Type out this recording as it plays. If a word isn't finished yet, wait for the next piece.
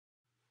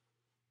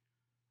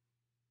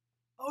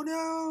Oh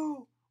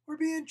no! We're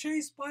being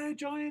chased by a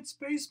giant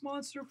space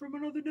monster from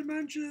another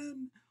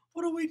dimension!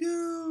 What do we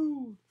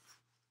do?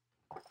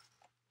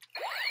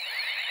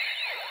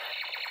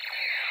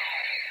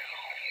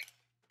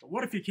 But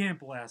what if you can't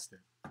blast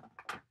it?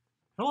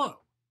 Hello,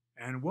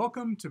 and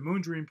welcome to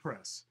Moondream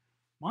Press.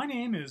 My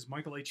name is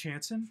Michael A.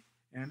 Chanson,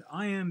 and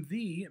I am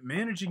the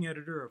managing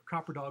editor of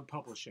Copper Dog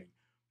Publishing.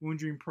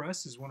 Moondream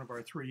Press is one of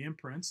our 3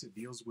 imprints. It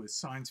deals with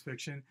science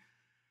fiction,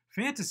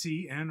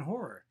 fantasy, and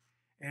horror.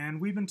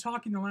 And we've been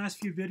talking the last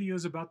few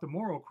videos about the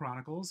Maauro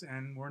Chronicles,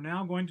 and we're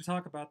now going to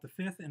talk about the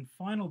 5th and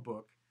final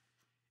book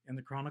in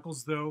the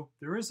Chronicles, though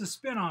there is a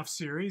spin-off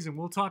series, and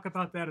we'll talk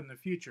about that in the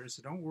future,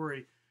 so don't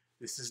worry,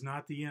 this is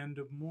not the end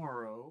of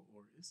Maauro,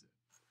 or is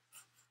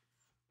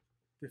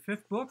it? The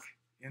 5th book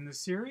in the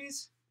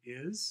series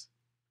is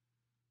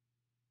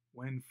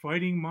When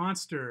Fighting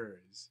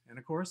Monsters. And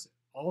of course,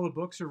 all the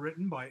books are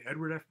written by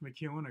Edward F.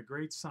 McKeown, a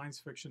great science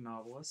fiction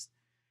novelist.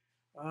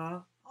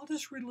 I'll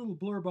just read a little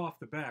blurb off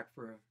the back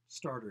for a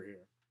starter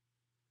here.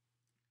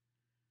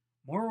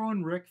 Maauro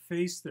and Wrik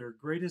face their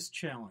greatest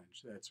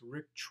challenge. That's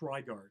Rick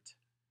Trigart.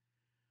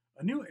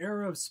 A new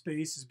era of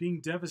space is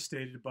being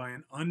devastated by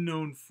an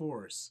unknown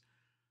force.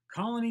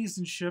 Colonies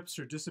and ships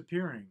are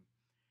disappearing.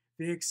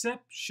 They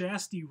accept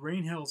Shasti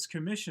Rainhell's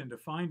commission to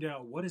find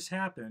out what has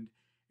happened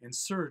and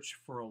search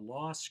for a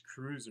lost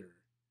cruiser.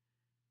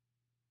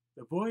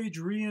 The voyage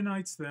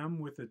reunites them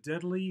with the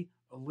deadly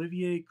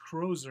Olivia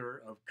Croyzer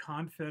of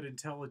Confed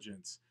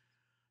intelligence.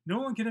 No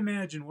one can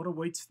imagine what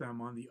awaits them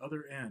on the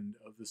other end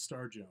of the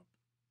starjump.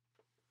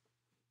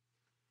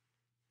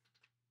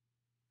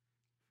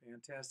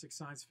 Fantastic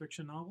science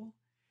fiction novel.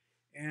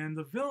 And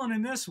the villain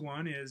in this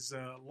one is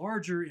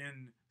larger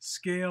in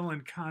scale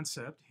and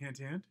concept, hint,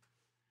 hint,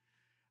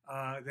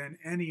 than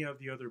any of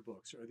the other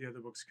books, or the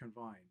other books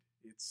combined.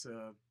 It's,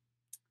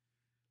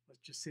 let's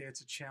just say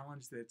it's a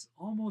challenge that's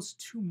almost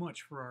too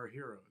much for our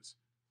heroes.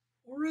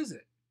 Or is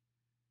it?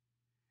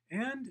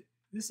 And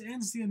this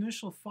ends the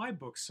initial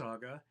 5-book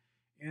saga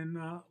in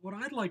what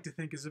I'd like to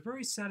think is a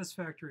very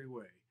satisfactory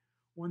way.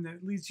 One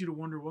that leads you to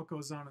wonder what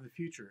goes on in the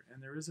future.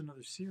 And there is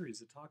another series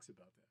that talks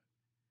about that.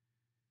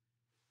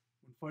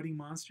 When Fighting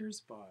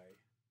Monsters by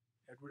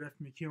Edward F.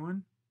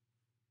 McKeown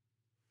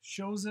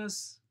shows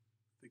us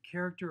the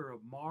character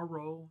of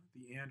Maauro,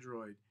 the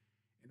android,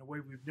 in a way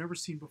we've never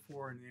seen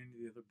before in any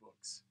of the other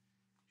books.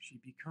 She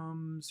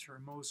becomes her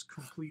most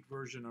complete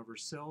version of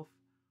herself,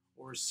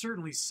 or is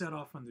certainly set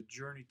off on the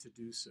journey to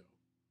do so.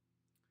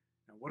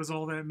 Now, what does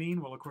all that mean?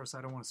 Well, of course,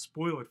 I don't want to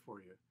spoil it for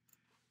you,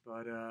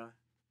 but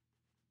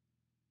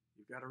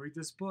you've got to read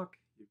this book.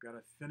 You've got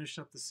to finish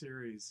up the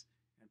series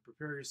and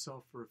prepare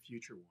yourself for a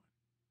future one.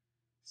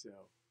 So,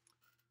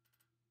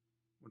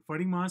 When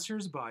Fighting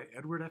Monsters by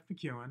Edward F.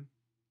 McKeown,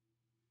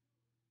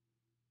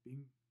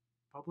 being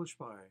published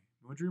by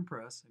Moondream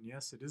Press, and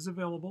yes, it is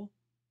available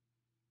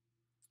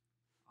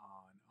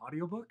on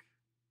audiobook,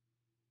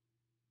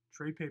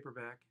 trade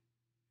paperback,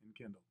 and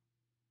Kindle.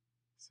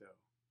 So,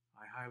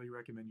 I highly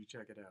recommend you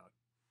check it out.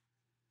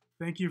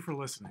 Thank you for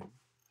listening.